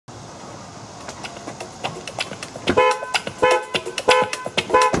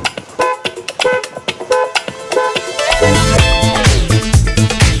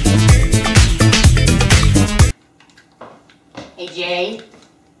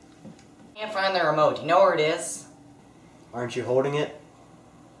can't find the remote. Do you know where it is? Aren't you holding it?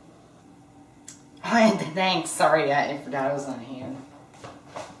 Thanks. Sorry, I forgot it was on hand.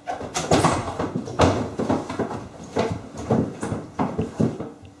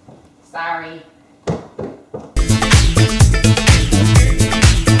 Sorry.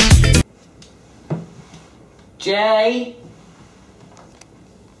 Jay?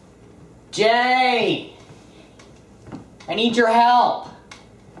 Jay! I need your help.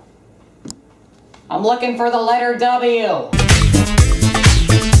 I'm looking for the letter W.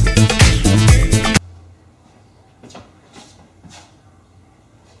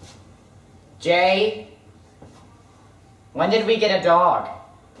 Jay? When did we get a dog?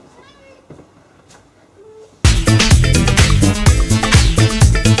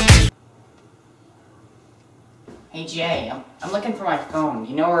 Hey Jay, I'm looking for my phone.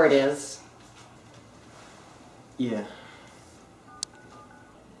 You know where it is? Yeah.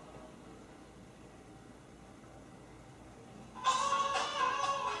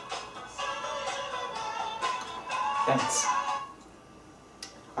 Thanks.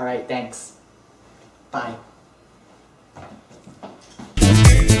 Alright, thanks. Bye.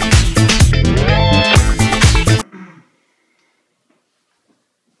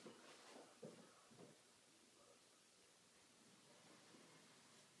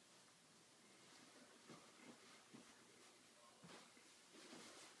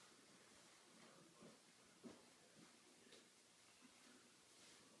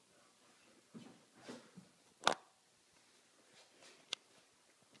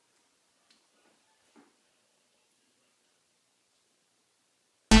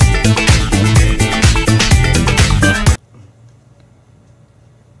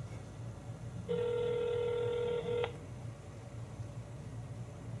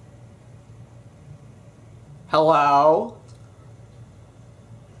 Hello?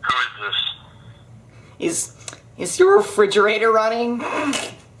 Who is this? Is your refrigerator running? I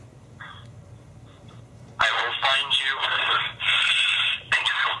will find you, and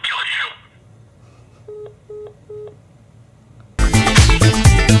I will kill you.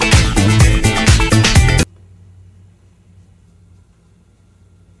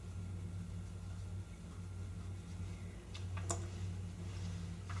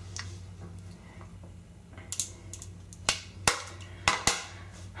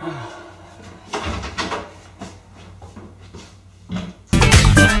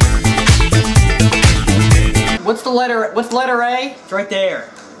 What's letter A? It's right there.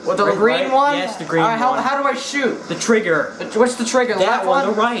 What, the green one? Yes, the green one. How do I shoot? The trigger. What's the trigger? The That left one,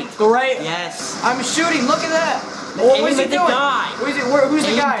 the right. The right? Yes. I'm shooting, look at that! Aim What is he at the doing? guy. Who's the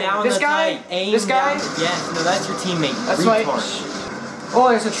Aim guy? down This the guy? sight. Aim This guy? down- Yes, no, that's your teammate. That's right. Retard. Oh,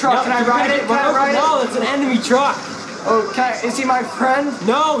 there's a truck. No, Can I ride it? Can I ride no, it? it's an enemy truck. Oh, is he my friend?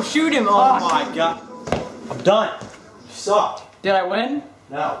 No, shoot him. Oh my god. I'm done. You suck. Did I win?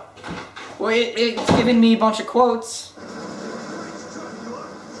 No. Well, it's giving me a bunch of quotes.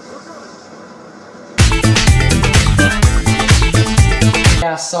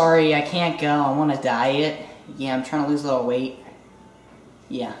 Yeah, sorry, I can't go. I'm on a diet. Yeah, I'm trying to lose a little weight.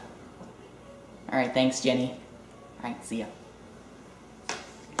 Yeah. Alright, thanks, Jenny. Alright, see ya.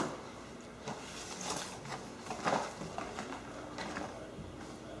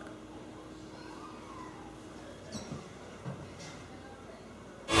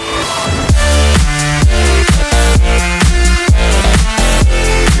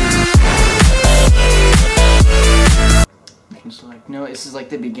 It's like, no, this is like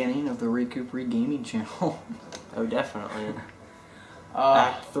the beginning of the recoopre gaming channel. Oh, definitely.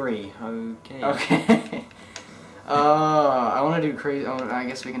 Act 3. Okay. Okay. I want to do crazy. I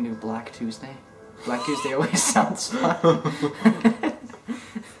guess we can do Black Tuesday. Black Tuesday always sounds fun.